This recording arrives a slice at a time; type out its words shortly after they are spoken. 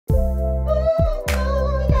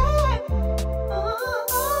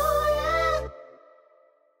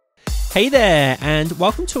Hey there, and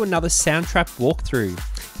welcome to another Soundtrap walkthrough.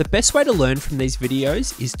 The best way to learn from these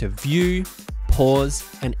videos is to view, pause,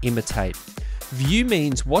 and imitate. View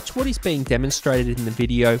means watch what is being demonstrated in the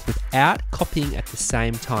video without copying at the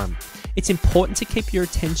same time. It's important to keep your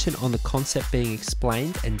attention on the concept being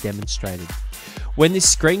explained and demonstrated. When this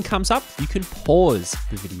screen comes up, you can pause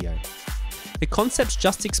the video. The concepts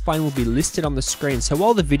just explained will be listed on the screen, so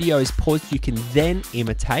while the video is paused, you can then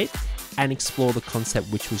imitate and explore the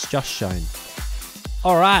concept which was just shown.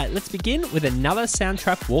 Alright, let's begin with another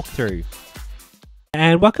Soundtrap walkthrough.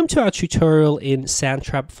 And welcome to our tutorial in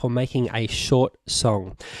Soundtrap for making a short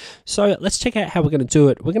song. So let's check out how we're going to do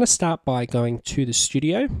it. We're going to start by going to the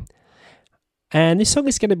studio. And this song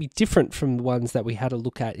is going to be different from the ones that we had a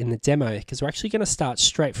look at in the demo because we're actually going to start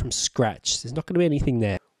straight from scratch. There's not going to be anything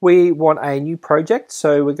there. We want a new project,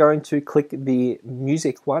 so we're going to click the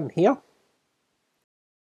music one here.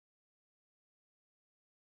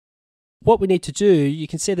 What we need to do, you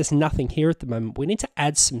can see there's nothing here at the moment. We need to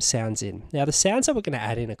add some sounds in. Now the sounds that we're going to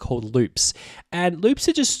add in are called loops. And loops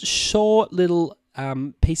are just short little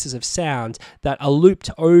pieces of sound that are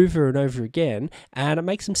looped over and over again, and it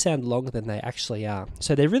makes them sound longer than they actually are.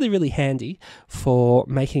 So they're really, really handy for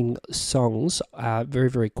making songs very,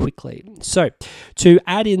 very quickly. So to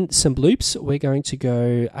add in some loops, we're going to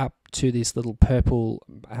go up to this little purple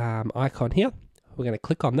icon here. We're going to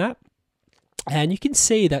click on that. And you can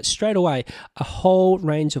see that straight away a whole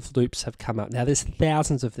range of loops have come up. Now there's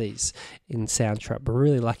thousands of these in Soundtrap. We're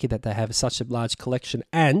really lucky that they have such a large collection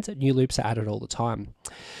and new loops are added all the time.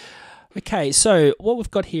 Okay, so what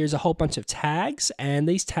we've got here is a whole bunch of tags, and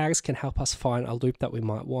these tags can help us find a loop that we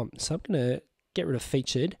might want. So I'm going to get rid of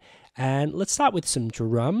featured, and let's start with some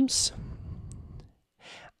drums.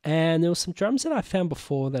 And there were some drums that I found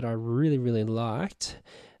before that I really, really liked.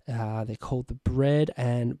 They're called the bread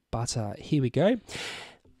and butter. Here we go.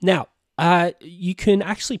 Now, you can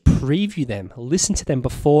actually preview them, listen to them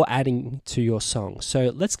before adding to your song.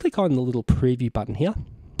 So let's click on the little preview button here.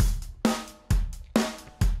 That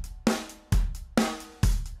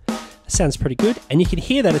sounds pretty good. And you can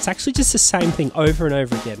hear that it's actually just the same thing over and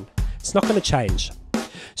over again. It's not going to change.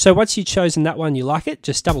 So once you've chosen that one, you like it,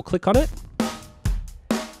 just double click on it.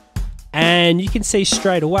 And you can see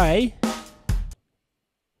straight away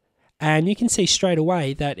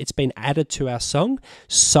that it's been added to our song.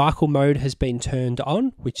 Cycle mode has been turned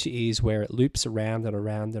on, which is where it loops around and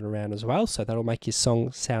around and around as well. So that'll make your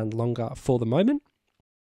song sound longer for the moment.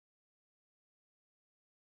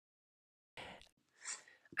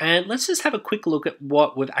 And let's just have a quick look at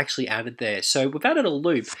what we've actually added there. So we've added a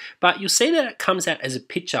loop, but you'll see that it comes out as a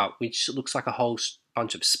picture, which looks like a whole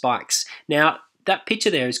bunch of spikes. Now, that picture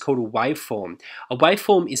there is called a waveform. A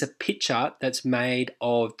waveform is a picture that's made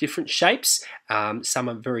of different shapes. Some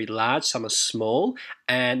are very large, some are small,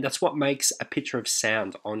 and that's what makes a picture of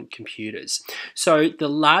sound on computers. So the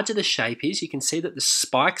larger the shape is, you can see that the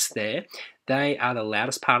spikes there, they are the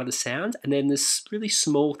loudest part of the sound, and then there's really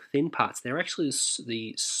small, thin parts. They're actually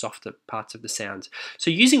the softer parts of the sound. So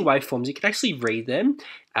using waveforms, you can actually read them.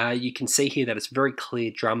 You can see here that it's very clear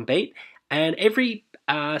drum beat, and every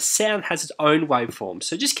sound has its own waveform,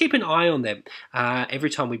 so just keep an eye on them every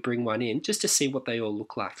time we bring one in, just to see what they all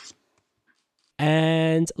look like.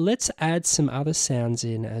 And let's add some other sounds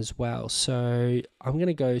in as well. So I'm going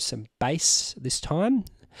to go some bass this time.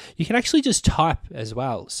 You can actually just type as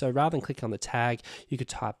well. So rather than click on the tag, you could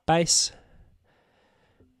type bass.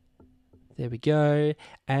 There we go.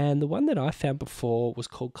 And the one that I found before was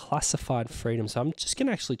called Classified Freedom. So I'm just going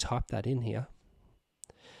to actually type that in here.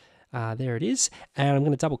 There it is, and I'm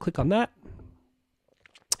going to double click on that.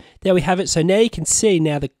 There we have it. So now you can see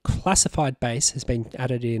now the classified bass has been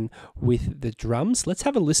added in with the drums. Let's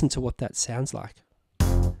have a listen to what that sounds like.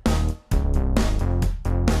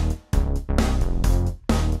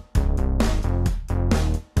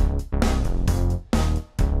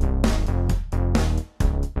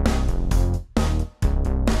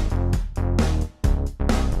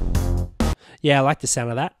 Yeah, I like the sound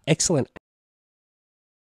of that. Excellent.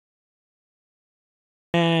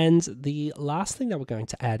 And the last thing that we're going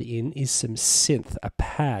to add in is some synth, a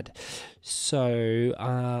pad. So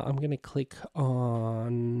I'm going to click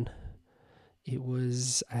on, it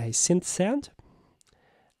was a synth sound,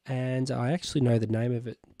 and I actually know the name of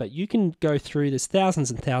it, but you can go through, there's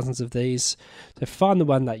thousands and thousands of these, so find the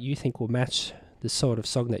one that you think will match the sort of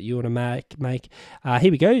song that you want to make.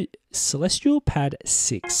 Here we go, Celestial Pad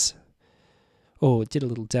 6. Oh, it did a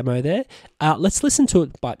little demo there. Let's listen to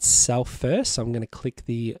it by itself first. So I'm going to click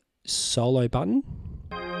the solo button.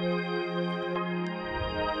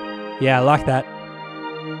 Yeah, I like that.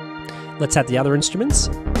 Let's add the other instruments.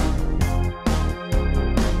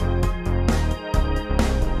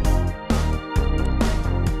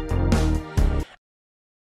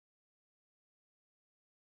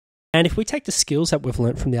 And if we take the skills that we've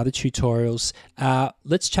learnt from the other tutorials,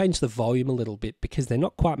 let's change the volume a little bit because they're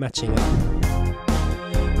not quite matching up.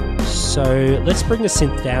 So let's bring the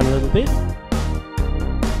synth down a little bit.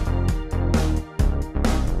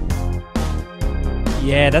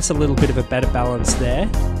 Yeah, that's a little bit of a better balance there.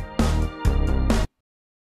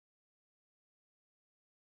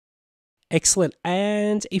 Excellent.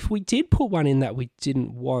 And if we did put one in that we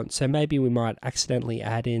didn't want, so maybe we might accidentally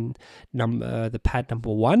add in the pad number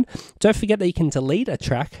 1. Don't forget that you can delete a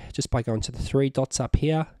track just by going to the 3 dots up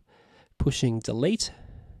here, pushing delete.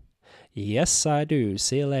 Yes, I do.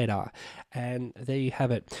 See you later. And there you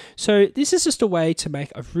have it. So this is just a way to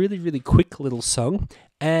make a really, really quick little song,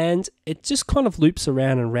 and it just kind of loops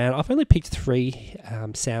around and around. I've only picked 3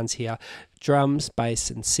 sounds here: drums,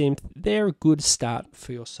 bass, and synth. They're a good start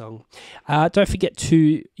for your song. Don't forget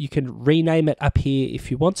you can rename it up here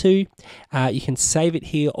if you want to. You can save it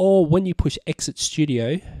here, or when you push Exit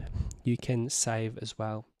Studio, you can save as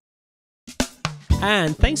well.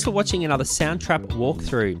 And thanks for watching another Soundtrap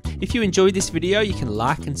walkthrough. If you enjoyed this video, you can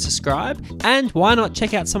like and subscribe, and why not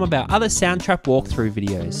check out some of our other Soundtrap walkthrough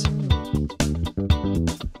videos.